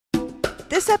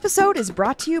This episode is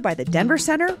brought to you by the Denver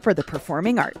Center for the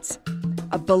Performing Arts.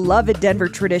 A beloved Denver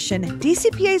tradition,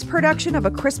 DCPA's production of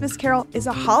A Christmas Carol is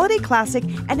a holiday classic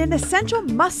and an essential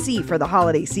must-see for the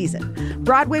holiday season.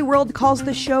 Broadway World calls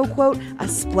the show, quote, a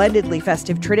splendidly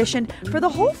festive tradition for the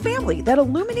whole family that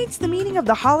illuminates the meaning of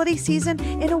the holiday season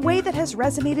in a way that has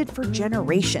resonated for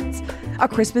generations. A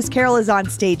Christmas Carol is on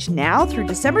stage now through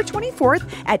December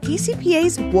 24th at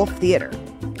DCPA's Wolf Theater.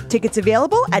 Tickets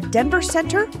available at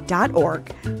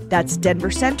denvercenter.org. That's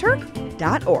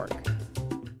denvercenter.org.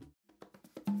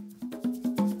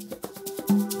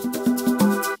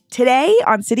 Today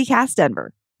on CityCast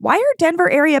Denver, why are Denver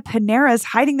area Paneras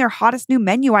hiding their hottest new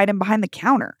menu item behind the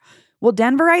counter? Will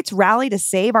Denverites rally to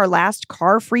save our last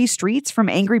car-free streets from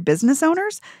angry business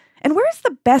owners? And where's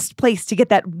the best place to get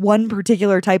that one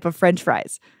particular type of French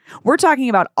fries? We're talking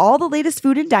about all the latest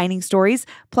food and dining stories,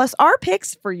 plus our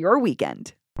picks for your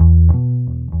weekend.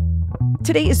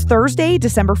 Today is Thursday,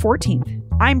 December 14th.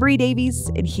 I'm Bree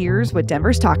Davies, and here's what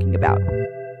Denver's talking about.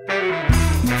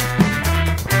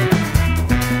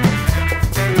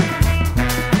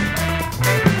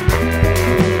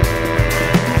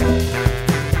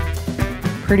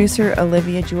 Producer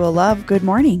Olivia Jewel Love, good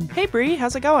morning. Hey, Bree,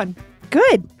 how's it going?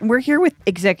 Good. We're here with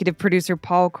executive producer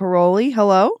Paul Caroli.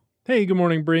 Hello. Hey, good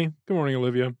morning, Bree. Good morning,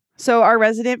 Olivia. So our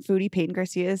resident foodie, Peyton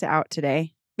Garcia, is out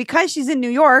today because she's in New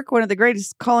York, one of the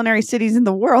greatest culinary cities in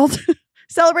the world,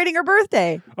 celebrating her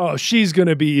birthday. Oh, she's going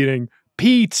to be eating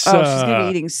pizza. Oh, she's going to be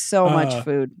eating so much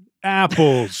food.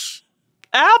 Apples.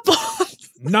 Apples!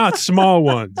 Not small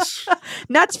ones.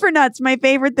 Nuts for nuts. My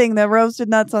favorite thing, the roasted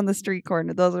nuts on the street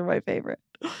corner. Those are my favorite.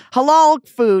 Halal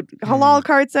food, halal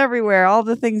carts everywhere, all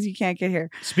the things you can't get here.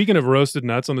 Speaking of roasted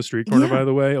nuts on the street corner, by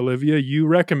the way, Olivia, you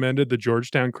recommended the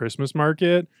Georgetown Christmas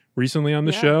Market recently on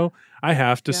the show. I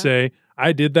have to say,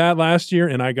 I did that last year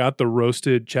and I got the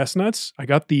roasted chestnuts. I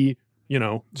got the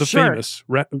famous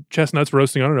chestnuts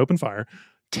roasting on an open fire.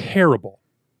 Terrible.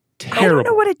 I don't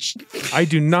know what I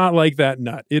do not like that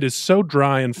nut. It is so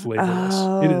dry and flavorless.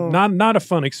 It is not a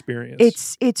fun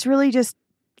experience. It's really just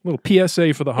a little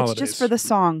PSA for the holidays. It's just for the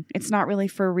song. It's not really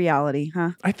for reality,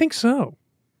 huh? I think so.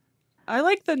 I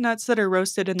like the nuts that are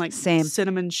roasted in like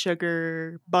cinnamon,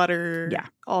 sugar, butter,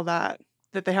 all that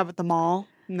they have at the mall.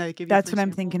 And they give you That's what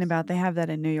I'm thinking about. They have that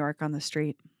in New York on the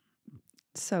street.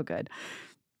 So good.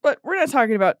 But we're not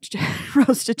talking about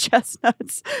roasted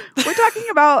chestnuts. We're talking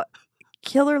about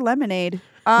killer lemonade.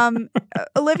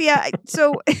 Olivia,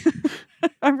 so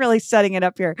I'm really setting it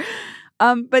up here.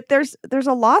 But there's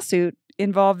a lawsuit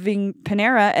involving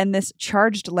Panera and this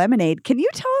charged lemonade. Can you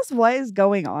tell us what is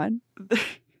going on?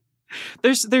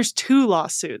 There's two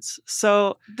lawsuits.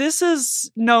 So this is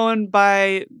known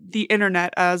by the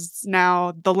internet as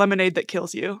now the lemonade that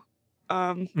kills you.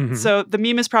 So the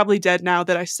meme is probably dead now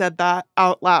that I said that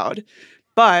out loud.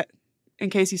 But in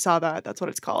case you saw that, that's what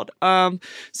it's called.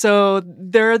 So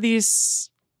there are these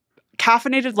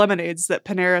caffeinated lemonades that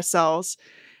Panera sells.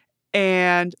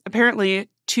 And apparently,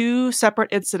 two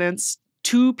separate incidents,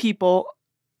 two people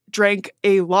drank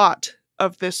a lot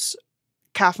of this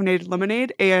caffeinated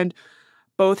lemonade and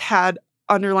both had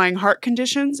underlying heart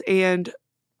conditions and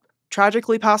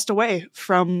tragically passed away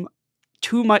from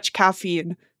too much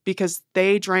caffeine because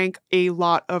they drank a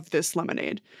lot of this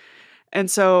lemonade. And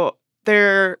so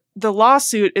the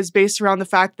lawsuit is based around the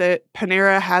fact that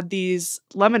Panera had these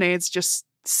lemonades just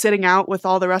sitting out with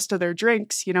all the rest of their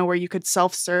drinks, where you could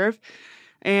self-serve.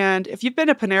 And if you've been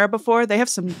to Panera before, they have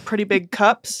some pretty big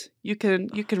cups. You can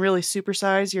really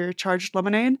supersize your charged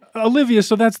lemonade. Olivia,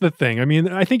 so that's the thing. I mean,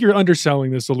 I think you're underselling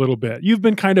this a little bit. You've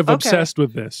been kind of obsessed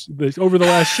with this over the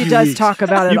last few weeks. She does talk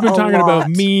about it. You've been talking lot. about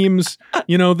memes.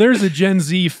 There's a Gen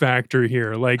Z factor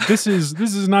here. Like this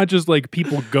is not just like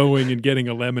people going and getting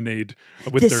a lemonade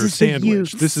with their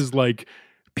sandwich. This is like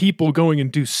people going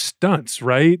and do stunts,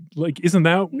 right? Like, isn't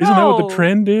that what the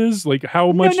trend is? Like,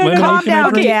 how much lemonade calm can I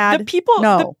down, drink? Dad.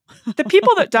 The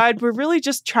people that died were really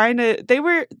just trying to. They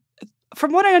were,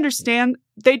 from what I understand,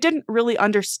 they didn't really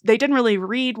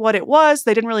read what it was.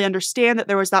 They didn't really understand that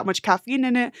there was that much caffeine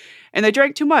in it, and they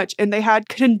drank too much. And they had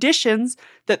conditions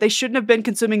that they shouldn't have been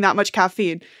consuming that much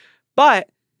caffeine. But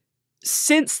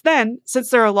since then, since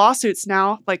there are lawsuits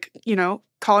now, like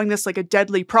calling this like a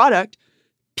deadly product,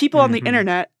 people on the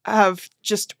internet have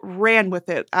just ran with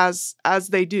it as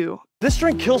they do. This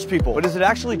drink kills people, but is it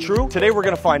actually true? Today we're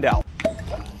going to find out.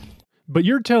 But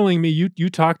you're telling me you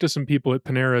talked to some people at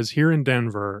Paneras here in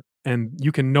Denver, and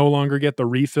you can no longer get the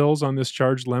refills on this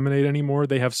charged lemonade anymore?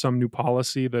 They have some new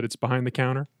policy that it's behind the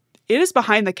counter? It is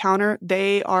behind the counter.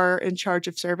 They are in charge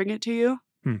of serving it to you.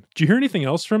 Do you hear anything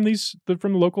else from the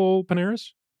local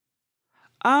Paneras?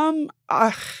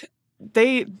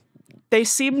 They they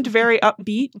seemed very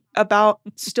upbeat about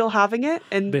still having it.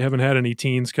 And they haven't had any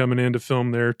teens coming in to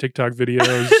film their TikTok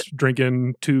videos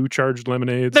drinking 2 charged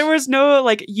lemonades. There was no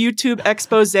like YouTube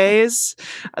exposés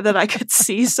that I could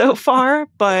see so far,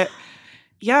 but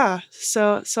yeah.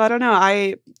 So I don't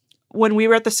know. When we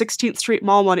were at the 16th Street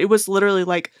Mall one, it was literally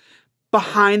like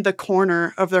behind the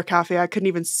corner of their cafe. I couldn't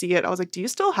even see it. I was like, "Do you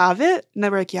still have it?" And they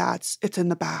were like, "Yeah, it's in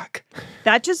the back."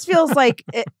 That just feels like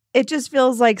it just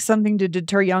feels like something to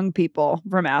deter young people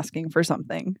from asking for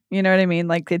something. You know what I mean?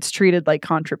 Like it's treated like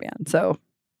contraband. So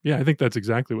yeah, I think that's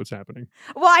exactly what's happening.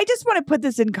 Well, I just want to put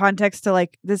this in context to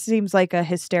like, this seems like a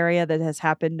hysteria that has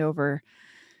happened over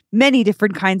many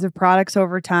different kinds of products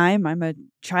over time. I'm a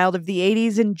child of the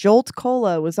 80s, and Jolt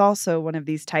Cola was also one of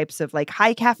these types of like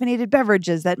high caffeinated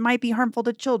beverages that might be harmful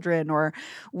to children, or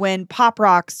when Pop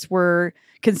Rocks were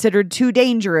considered too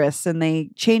dangerous and they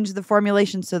changed the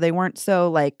formulation so they weren't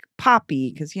so like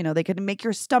poppy because, you know, they could make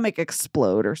your stomach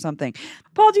explode or something.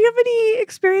 Paul, do you have any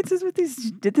experiences with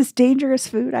this dangerous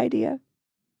food idea?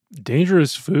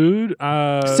 Dangerous food?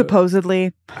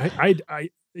 Supposedly. I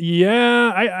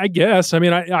guess. I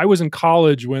mean, I was in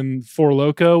college when Four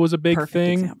Loko was a big Perfect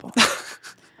thing. Example.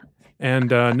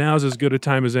 And now's as good a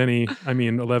time as any,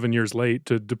 11 years late,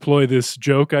 to deploy this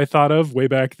joke I thought of way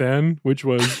back then, which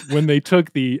was when they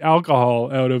took the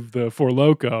alcohol out of the Four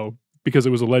Loko because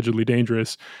it was allegedly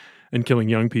dangerous and killing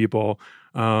young people.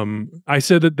 I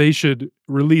said that they should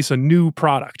release a new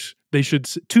product. They should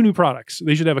 2 new products.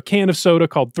 They should have a can of soda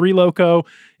called 3 Loco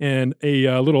and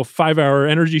a little 5-hour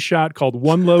energy shot called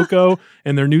 1 Loco.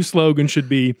 And their new slogan should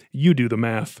be, "You do the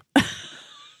math."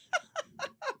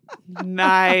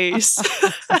 Nice.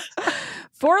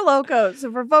 Four Loko. So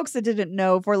for folks that didn't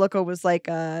know, Four Loko was like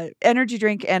a energy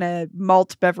drink and a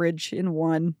malt beverage in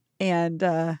one. And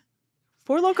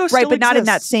Four Loko right, but not in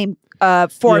that same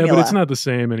formula. Yeah, but it's not the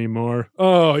same anymore.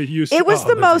 Oh, it used to. It was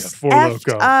the most Four effed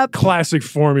Loko. up Classic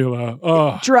formula.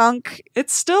 Oh, drunk.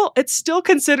 It's still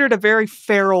considered a very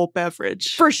feral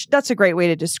beverage. That's a great way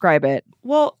to describe it.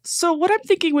 Well, so what I'm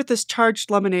thinking with this charged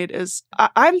lemonade is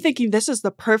I'm thinking this is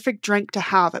the perfect drink to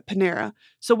have at Panera.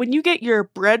 So when you get your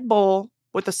bread bowl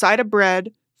with a side of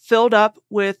bread filled up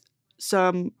with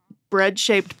some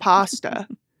bread-shaped pasta,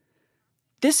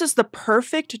 this is the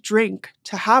perfect drink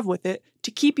to have with it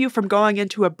to keep you from going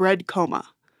into a bread coma.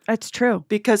 That's true.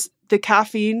 Because the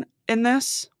caffeine in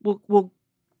this will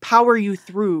power you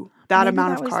through that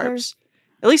amount of carbs.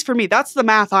 At least for me, that's the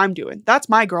math I'm doing. That's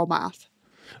my girl math.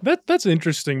 That's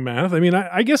interesting math. I mean,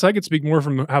 I guess I could speak more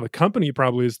from how the company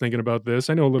probably is thinking about this.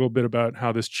 I know a little bit about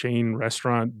how this chain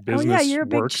restaurant business you're a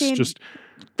big works. chain, just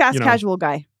fast casual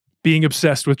guy. Being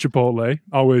obsessed with Chipotle,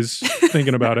 always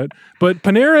thinking about it. But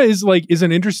Panera is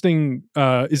an interesting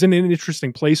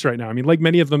place right now. I mean, like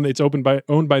many of them, it's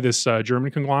owned by this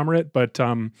German conglomerate, but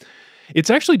it's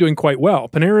actually doing quite well.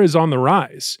 Panera is on the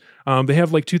rise. They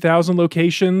have like 2,000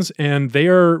 locations, and they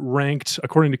are ranked,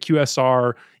 according to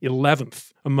QSR, 11th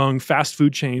among fast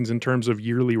food chains in terms of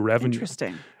yearly revenue.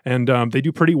 Interesting. And they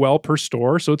do pretty well per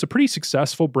store, so it's a pretty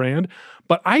successful brand.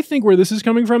 But I think where this is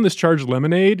coming from, this charged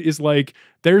lemonade, is like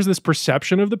there's this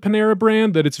perception of the Panera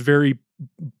brand that it's very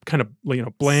kind of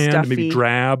bland, stuffy, maybe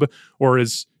drab, or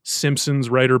as Simpsons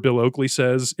writer Bill Oakley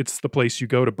says, it's the place you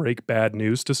go to break bad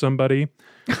news to somebody.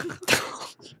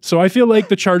 So I feel like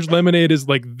the charged lemonade is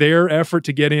like their effort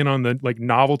to get in on the like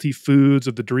novelty foods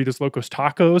of the Doritos Locos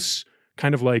Tacos,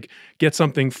 kind of like get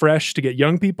something fresh to get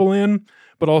young people in,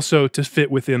 but also to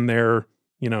fit within their,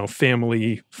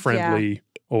 family friendly,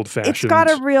 old fashioned. It's got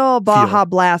a real Baja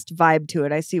Blast vibe to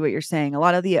it. I see what you're saying. A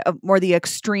lot of the more the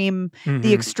extreme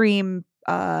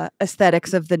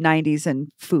aesthetics of the 90s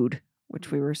and food,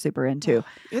 which we were super into.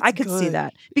 I could see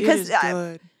that because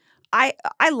I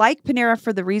like Panera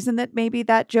for the reason that maybe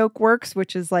that joke works,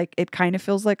 which is like it kind of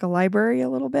feels like a library a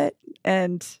little bit.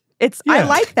 And I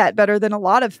like that better than a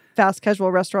lot of fast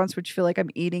casual restaurants, which feel like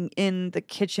I'm eating in the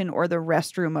kitchen or the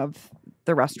restroom of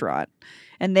the restaurant.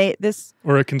 And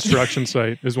or a construction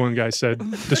site, as one guy said,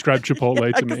 described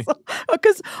Chipotle to me.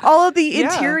 Because all of the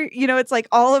interior, it's like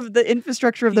all of the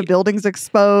infrastructure of the building's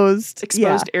exposed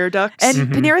air ducts.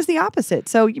 And Panera's the opposite.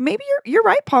 So maybe you're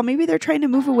right, Paul. Maybe they're trying to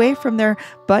move away from their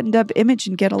buttoned up image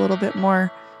and get a little bit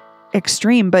more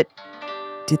extreme. But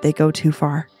did they go too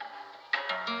far?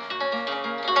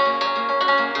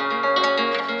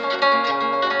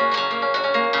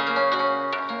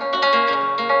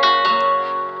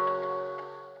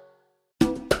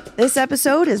 This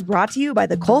episode is brought to you by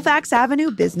the Colfax Avenue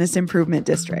Business Improvement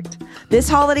District. This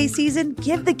holiday season,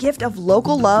 give the gift of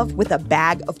local love with a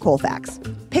bag of Colfax.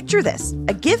 Pick Picture this,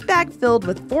 a gift bag filled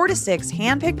with 4 to 6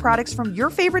 hand-picked products from your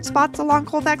favorite spots along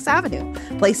Colfax Avenue.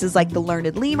 Places like the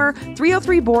Learned Lemur,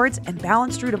 303 Boards, and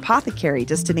Balanced Root Apothecary,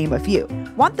 just to name a few.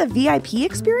 Want the VIP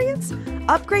experience?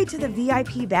 Upgrade to the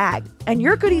VIP bag, and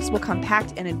your goodies will come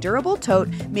packed in a durable tote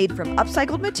made from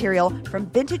upcycled material from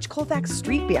vintage Colfax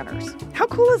street banners. How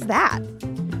cool is that?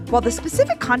 While the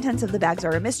specific contents of the bags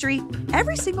are a mystery,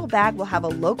 every single bag will have a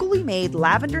locally made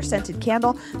lavender-scented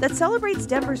candle that celebrates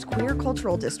Denver's queer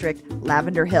cultural district,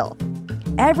 Lavender Hill.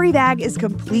 Every bag is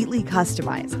completely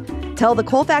customized. Tell the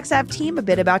Colfax Ave team a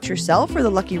bit about yourself or the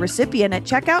lucky recipient at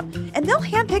checkout, and they'll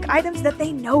handpick items that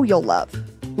they know you'll love.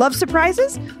 Love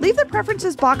surprises? Leave the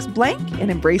preferences box blank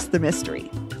and embrace the mystery.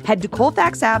 Head to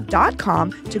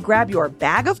colfaxave.com to grab your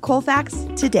bag of Colfax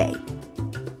today.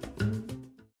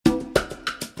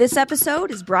 This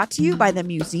episode is brought to you by the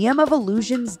Museum of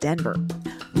Illusions Denver.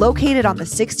 Located on the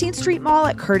 16th Street Mall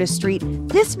at Curtis Street,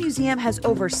 this museum has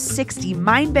over 60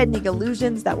 mind-bending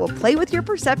illusions that will play with your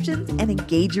perceptions and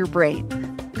engage your brain.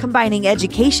 Combining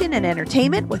education and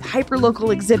entertainment with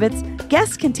hyperlocal exhibits,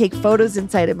 guests can take photos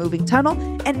inside a moving tunnel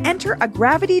and enter a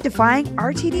gravity-defying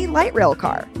RTD light rail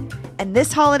car. And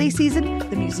this holiday season,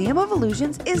 the Museum of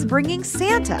Illusions is bringing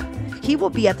Santa. He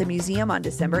will be at the museum on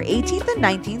December 18th and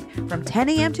 19th from 10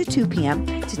 a.m. to 2 p.m.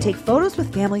 to take photos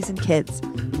with families and kids.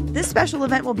 This special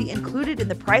event will be included in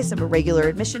the price of a regular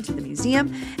admission to the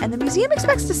museum, and the museum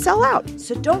expects to sell out,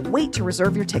 so don't wait to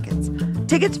reserve your tickets.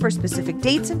 Tickets for specific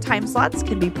dates and time slots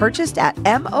can be purchased at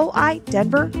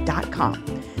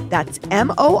moidenver.com. That's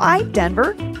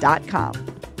moidenver.com.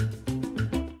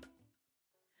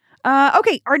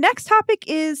 Okay, our next topic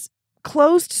is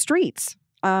closed streets.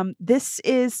 This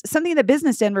is something that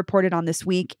Business Den reported on this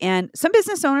week, and some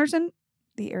business owners in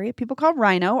the area people call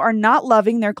Rhino are not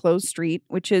loving their closed street,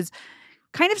 which is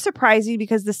kind of surprising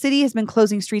because the city has been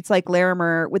closing streets like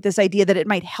Larimer with this idea that it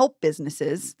might help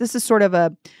businesses. This is sort of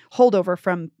a holdover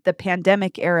from the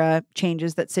pandemic era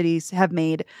changes that cities have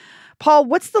made. Paul,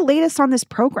 what's the latest on this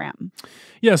program?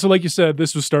 Yeah, so like you said,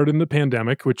 this was started in the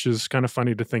pandemic, which is kind of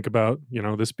funny to think about,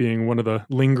 this being one of the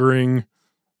lingering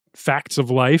facts of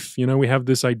life. We have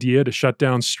this idea to shut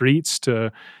down streets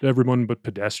to everyone but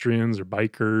pedestrians or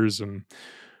bikers. And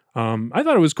I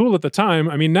thought it was cool at the time.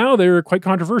 I mean, now they're quite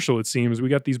controversial, it seems. We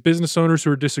got these business owners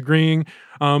who are disagreeing.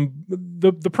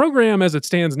 The program as it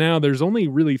stands now, there's only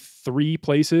really 3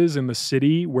 places in the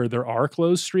city where there are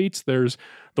closed streets. There's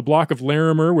the block of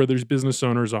Larimer where there's business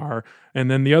owners are. And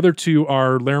then the other 2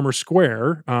 are Larimer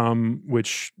Square,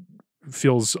 which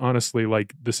feels honestly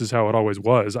like this is how it always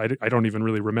was. I don't even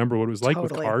really remember what it was like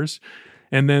with cars.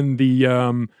 And then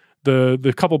the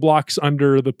couple blocks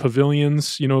under the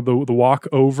pavilions, the walk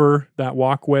over that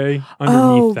walkway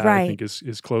underneath that, right. I think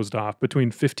is closed off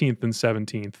between 15th and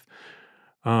 17th.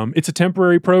 It's a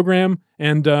temporary program,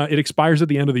 and it expires at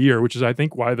the end of the year, which is, I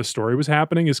think, why the story was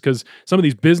happening, is because some of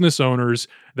these business owners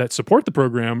that support the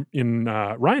program in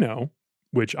Rhino,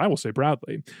 which I will say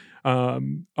proudly, are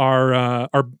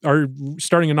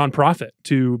starting a nonprofit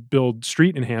to build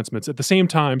street enhancements. At the same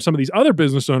time, some of these other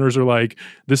business owners are like,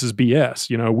 "This is BS.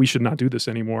 We should not do this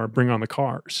anymore. Bring on the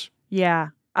cars."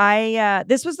 Yeah,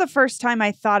 this was the first time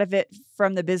I thought of it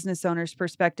from the business owner's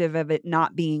perspective of it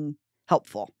not being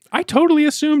helpful. I totally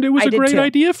assumed it was a great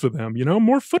idea for them.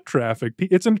 More foot traffic.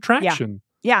 It's an attraction.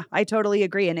 Yeah, I totally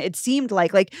agree. And it seemed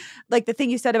like the thing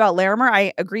you said about Larimer,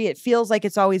 I agree. It feels like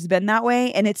it's always been that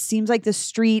way. And it seems like the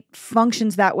street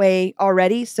functions that way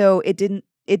already. So it didn't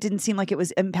seem like it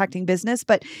was impacting business.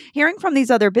 But hearing from these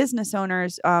other business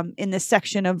owners in this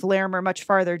section of Larimer much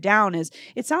farther down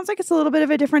it sounds like it's a little bit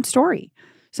of a different story.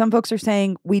 Some folks are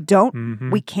saying we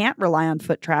can't rely on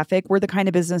foot traffic. We're the kind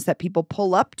of business that people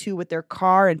pull up to with their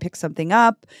car and pick something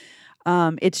up.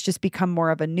 It's just become more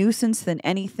of a nuisance than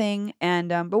anything. And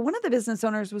but one of the business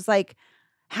owners was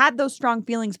had those strong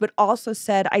feelings, but also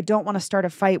said, I don't want to start a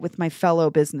fight with my fellow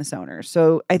business owners.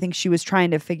 So I think she was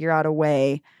trying to figure out a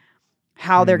way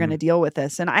how they're going to deal with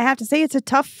this. And I have to say, it's a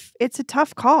tough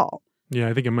call. Yeah,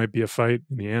 I think it might be a fight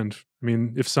in the end. I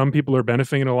mean, if some people are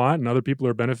benefiting a lot and other people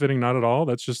are benefiting not at all,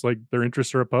 that's just like their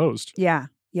interests are opposed. Yeah.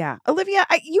 Yeah. Olivia,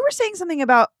 you were saying something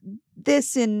about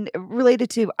this related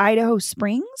to Idaho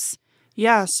Springs.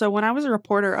 Yeah. So when I was a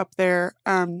reporter up there,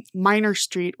 Minor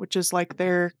Street, which is like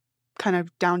their kind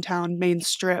of downtown main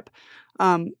strip,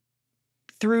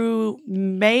 through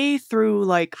May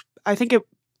through in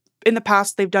the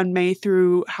past, they've done May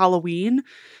through Halloween.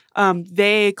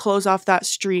 They close off that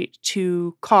street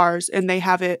to cars, and they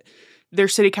have their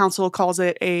city council calls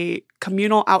it a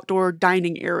communal outdoor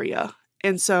dining area.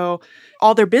 And so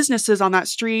all their businesses on that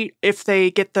street, if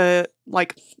they get the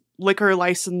liquor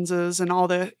licenses and all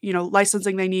the,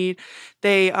 licensing they need.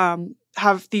 They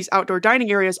have these outdoor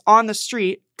dining areas on the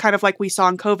street, kind of like we saw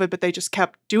in COVID, but they just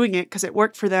kept doing it because it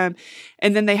worked for them.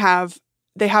 And then they have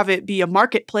it be a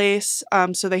marketplace.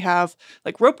 So they have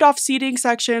like roped off seating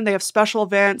section. They have special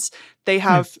events. They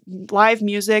have live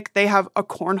music. They have a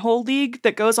cornhole league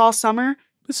that goes all summer.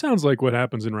 This sounds like what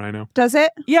happens in Rhino. Does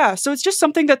it? Yeah. So it's just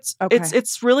something that's, Okay.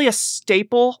 it's really a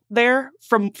staple there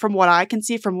from what I can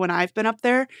see from when I've been up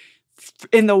there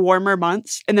in the warmer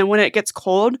months. And then when it gets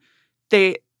cold,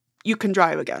 you can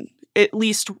drive again. At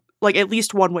least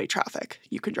one-way traffic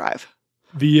you can drive.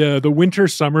 The winter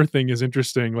summer thing is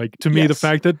interesting. Like, to me, Yes. the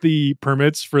fact that the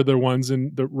permits for the ones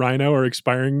in the Rhino are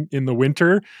expiring in the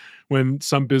winter, when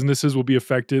some businesses will be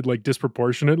affected like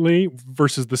disproportionately,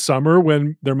 versus the summer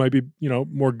when there might be,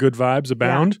 more good vibes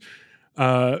abound.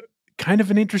 Kind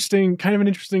of an interesting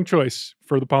choice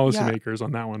for the policymakers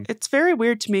on that one. It's very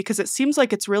weird to me because it seems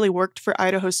like it's really worked for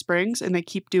Idaho Springs and they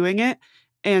keep doing it.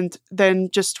 And then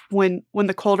just when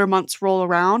the colder months roll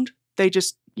around, they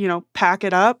just, pack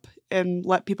it up and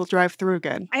let people drive through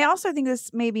again. I also think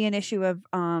this may be an issue of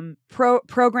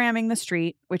programming the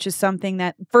street, which is something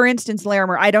that, for instance,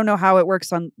 Larimer, I don't know how it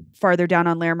works on farther down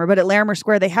on Larimer, but at Larimer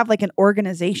Square, they have like an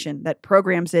organization that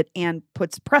programs it and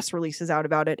puts press releases out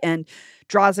about it and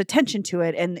draws attention to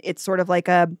it. And it's sort of like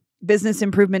a business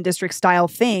improvement district style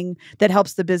thing that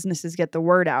helps the businesses get the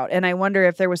word out. And I wonder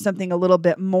if there was something a little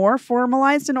bit more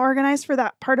formalized and organized for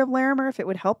that part of Larimer, if it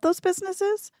would help those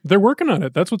businesses. They're working on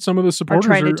it. That's what some of the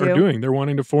supporters are do. doing. They're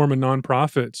wanting to form a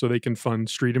nonprofit so they can fund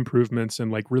street improvements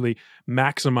and like really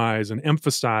maximize and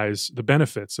emphasize the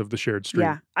benefits of the shared street.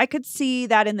 Yeah, I could see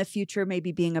that in the future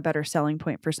maybe being a better selling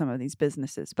point for some of these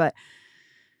businesses. But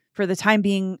for the time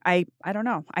being, I don't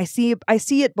know. I see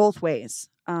it both ways.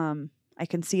 I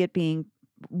can see it being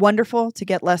wonderful to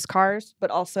get less cars,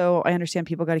 but also I understand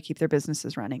people got to keep their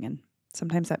businesses running. And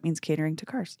sometimes that means catering to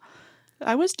cars.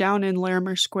 I was down in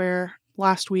Larimer Square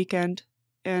last weekend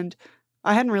and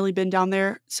I hadn't really been down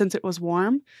there since it was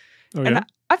warm. Oh, and yeah?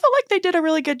 I felt like they did a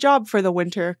really good job for the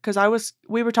winter because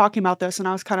we were talking about this and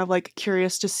I was kind of like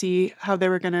curious to see how they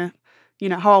were going to,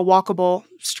 how a walkable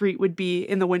street would be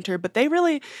in the winter. But they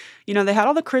really, they had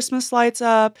all the Christmas lights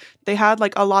up. They had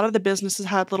like a lot of the businesses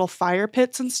had little fire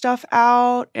pits and stuff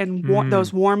out and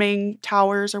those warming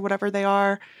towers or whatever they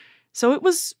are. So it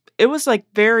was like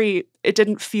it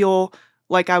didn't feel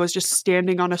like I was just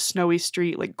standing on a snowy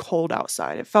street, like cold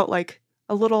outside. It felt like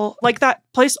a little, like that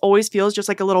place always feels just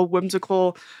like a little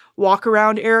whimsical walk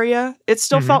around area. It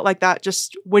still felt like that,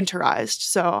 just winterized.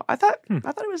 So I thought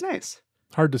it was nice.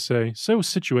 Hard to say. So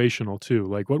situational too.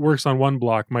 Like what works on one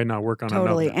block might not work on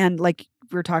Totally. another. And like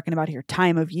we're talking about here,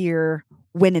 time of year,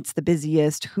 when it's the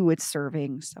busiest, who it's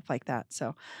serving, stuff like that.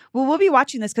 So we'll be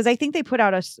watching this because I think they put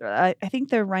out I think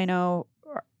the Rhino,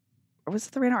 was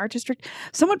it the Rhino Art District?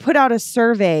 Someone put out a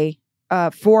survey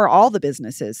for all the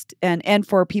businesses and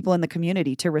for people in the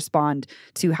community to respond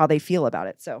to how they feel about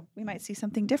it. So we might see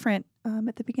something different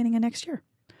at the beginning of next year.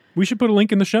 We should put a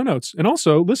link in the show notes. And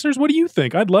also, listeners, what do you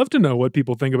think? I'd love to know what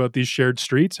people think about these shared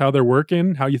streets, how they're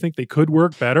working, how you think they could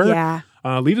work better. Yeah.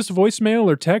 Leave us a voicemail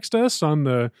or text us on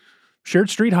the Shared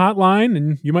Street hotline,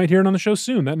 and you might hear it on the show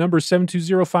soon. That number is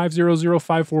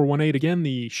 720-500-5418. Again,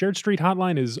 the Shared Street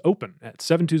hotline is open at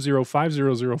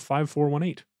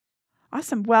 720-500-5418.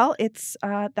 Awesome. Well, it's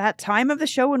that time of the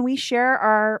show when we share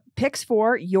our picks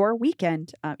for your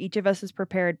weekend. Each of us has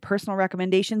prepared personal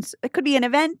recommendations. It could be an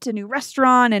event, a new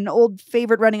restaurant, an old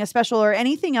favorite running a special, or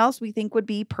anything else we think would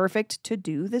be perfect to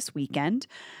do this weekend.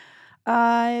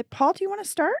 Paul, do you want to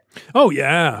start? Oh,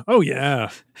 yeah.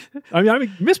 I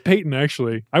mean, Miss Peyton,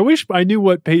 actually. I wish I knew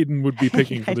what Peyton would be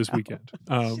picking for this weekend.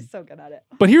 She's so good at it.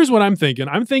 But here's what I'm thinking.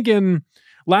 I'm thinking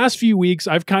last few weeks,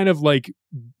 I've kind of like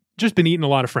just been eating a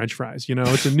lot of French fries.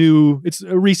 It's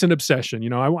a recent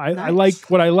obsession. I like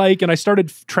what I like, and I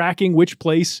started tracking which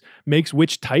place makes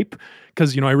which type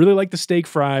because I really like the steak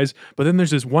fries. But then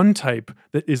there's this one type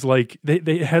that is like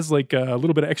it has like a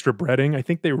little bit of extra breading. I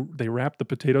think they wrap the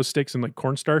potato sticks in like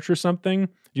cornstarch or something.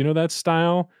 You know that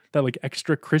style, that like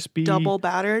extra crispy, double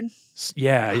battered.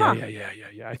 Yeah.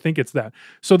 I think it's that.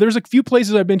 So there's a few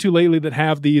places I've been to lately that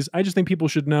have these. I just think people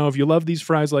should know, if you love these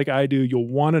fries like I do, you'll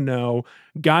want to know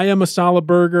Gaia Masala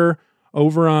Burger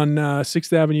over on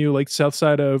 6th Avenue, like south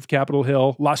side of Capitol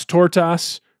Hill. Las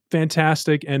Tortas,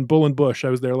 fantastic. And Bull and Bush, I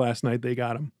was there last night. They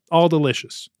got them. All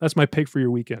delicious. That's my pick for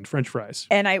your weekend, French fries.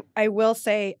 And I will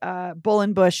say Bull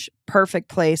and Bush, perfect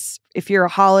place. If you're a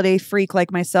holiday freak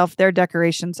like myself, their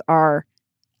decorations are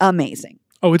amazing.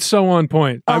 Oh, it's so on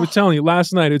point. I was telling you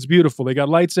last night, it's beautiful. They got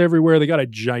lights everywhere. They got a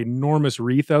ginormous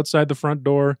wreath outside the front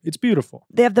door. It's beautiful.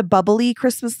 They have the bubbly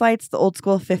Christmas lights, the old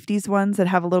school 50s ones that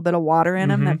have a little bit of water in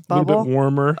them that bubble. A little bit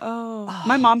warmer. Oh.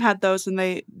 My mom had those and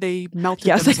they melted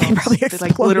Yes, themselves. they probably They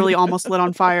like literally almost lit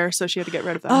on fire, so she had to get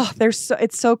rid of them. Oh,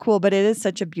 it's so cool, but it is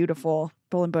such a beautiful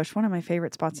Bull and Bush. One of my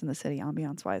favorite spots in the city,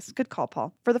 ambiance-wise. Good call,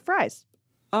 Paul. For the fries.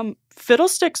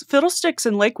 Fiddlesticks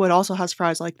in Lakewood also has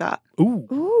fries like that.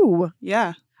 Ooh.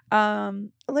 Yeah.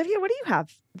 Olivia, what do you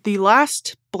have? The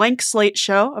last blank slate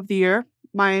show of the year.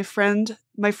 My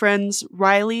friends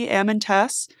Riley, Em, and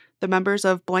Tess, the members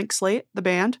of Blank Slate, the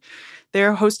band,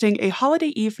 they're hosting a holiday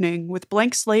evening with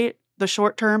Blank Slate, The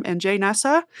Short Term, and Jay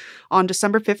Nessa on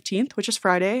December 15th, which is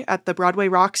Friday, at the Broadway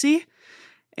Roxy.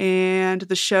 And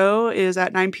the show is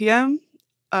at 9 p.m.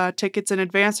 Tickets in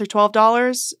advance are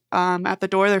 $12. At the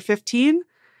door, they're $15.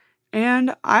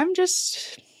 And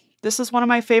this is one of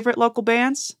my favorite local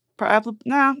bands.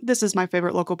 This is my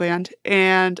favorite local band.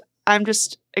 And I'm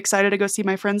just excited to go see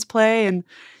my friends play and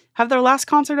have their last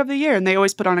concert of the year. And they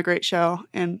always put on a great show.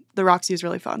 And the Roxy is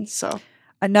really fun. So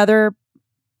another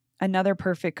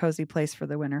perfect cozy place for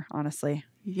the winter, honestly.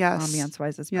 Yes.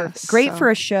 Ambiance-wise, it's perfect. Great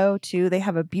for a show, too. They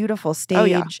have a beautiful stage. Oh,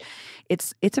 yeah.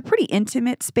 It's a pretty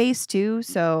intimate space, too.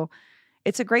 So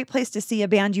it's a great place to see a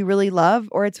band you really love.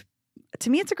 Or to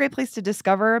me, it's a great place to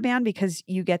discover a band because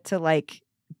you get to like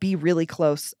be really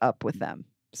close up with them.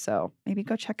 So maybe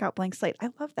go check out Blank Slate. I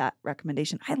love that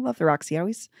recommendation. I love the Roxy. I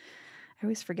always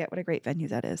forget what a great venue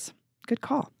that is. Good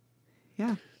call.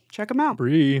 Yeah. Check them out.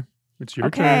 Bree, it's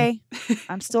your turn. Okay.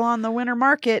 I'm still on the winter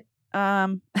market.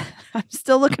 I'm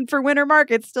still looking for winter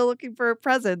markets, still looking for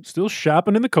presents. Still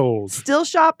shopping in the cold. Still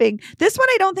shopping. This one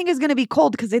I don't think is going to be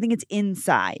cold because I think it's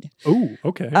inside. Oh,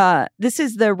 okay. This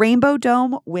is the Rainbow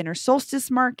Dome Winter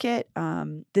Solstice Market.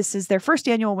 This is their first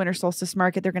annual Winter Solstice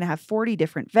Market. They're going to have 40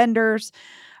 different vendors,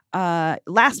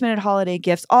 last minute holiday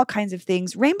gifts, all kinds of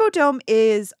things. Rainbow Dome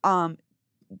is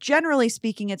generally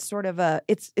speaking, it's sort of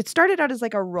it started out as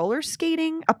like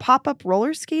a pop-up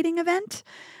roller skating event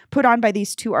put on by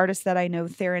these two artists that I know,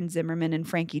 Theron Zimmerman and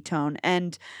Frankie Tone.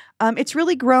 And it's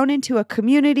really grown into a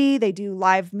community. They do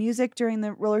live music during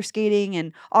the roller skating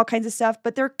and all kinds of stuff,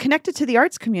 but they're connected to the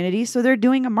arts community. So they're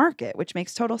doing a market, which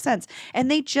makes total sense.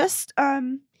 And they just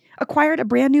acquired a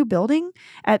brand new building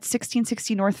at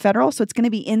 1660 North Federal. So it's going to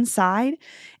be inside.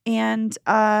 And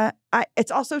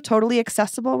it's also totally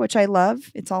accessible, which I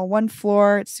love. It's all one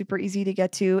floor. It's super easy to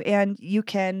get to. And you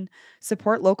can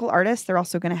support local artists. They're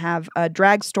also going to have a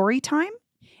drag story time.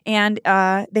 And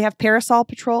they have Parasol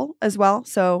Patrol as well.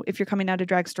 So if you're coming out to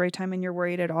drag story time and you're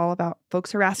worried at all about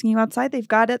folks harassing you outside, they've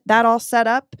got that all set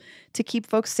up to keep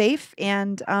folks safe.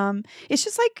 And it's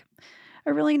just like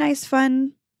a really nice,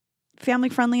 fun,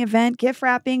 family-friendly event, gift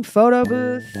wrapping, photo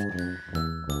booth,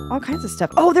 all kinds of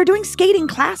stuff. Oh, they're doing skating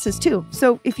classes too.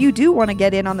 So if you do want to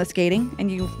get in on the skating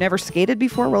and you've never skated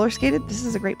before, roller skated, this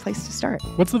is a great place to start.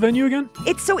 What's the venue again?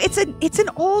 It's an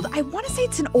old, I want to say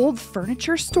it's an old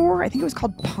furniture store. I think it was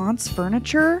called Ponce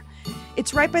Furniture.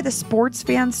 It's right by the Sports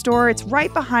Fan store. It's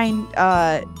right behind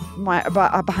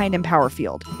behind Empower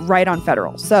Field, right on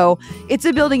Federal. So it's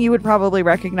a building you would probably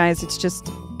recognize. It's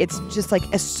just like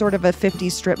a sort of a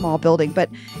 50s strip mall building, but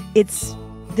it's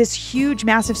this huge,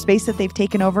 massive space that they've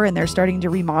taken over and they're starting to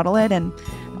remodel it. And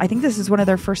I think this is one of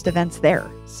their first events there.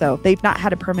 So they've not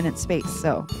had a permanent space.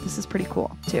 So this is pretty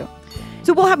cool too.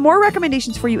 So we'll have more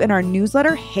recommendations for you in our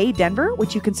newsletter, Hey Denver,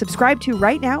 which you can subscribe to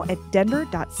right now at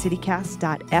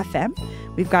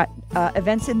denver.citycast.fm. We've got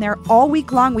events in there all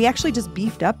week long. We actually just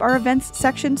beefed up our events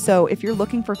section. So if you're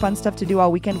looking for fun stuff to do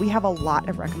all weekend, we have a lot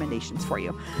of recommendations for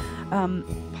you.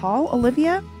 Paul,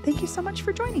 Olivia, thank you so much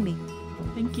for joining me.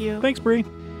 Thank you. Thanks, Bree.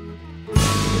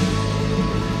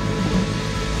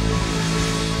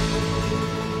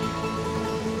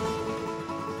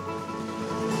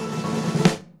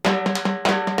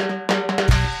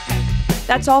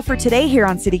 That's all for today here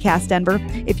on CityCast Denver.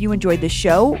 If you enjoyed this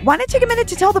show, why not take a minute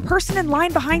to tell the person in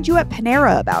line behind you at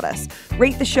Panera about us?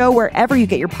 Rate the show wherever you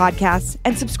get your podcasts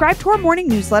and subscribe to our morning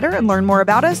newsletter and learn more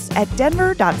about us at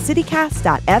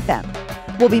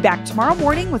denver.citycast.fm. We'll be back tomorrow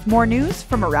morning with more news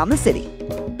from around the city.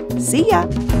 See ya.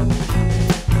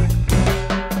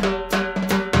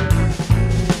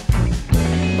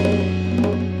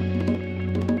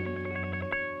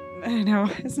 I know,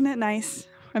 isn't it nice?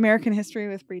 American history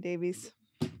with Bree Davies.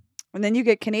 And then you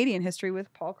get Canadian history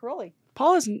with Paul Caroli.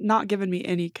 Paul has not given me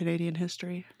any Canadian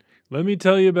history. Let me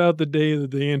tell you about the day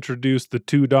that they introduced the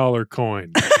 $2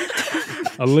 coin.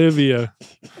 Olivia.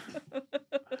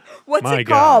 What's it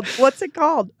called? What's it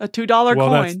called? A $2 coin. Well,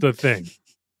 that's the thing.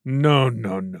 No.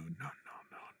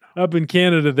 Up in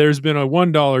Canada, there's been a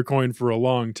 $1 coin for a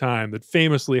long time that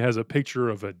famously has a picture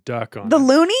of a duck on it. The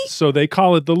loonie? So they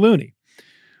call it the loonie.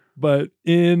 But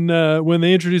in when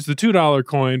they introduced the $2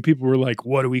 coin, people were like,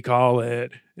 what do we call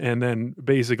it? And then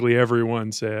basically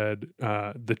everyone said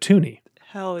the toonie.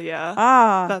 Hell yeah.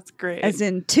 Ah. That's great. As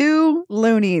in 2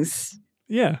 loonies.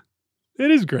 Yeah,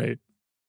 it is great.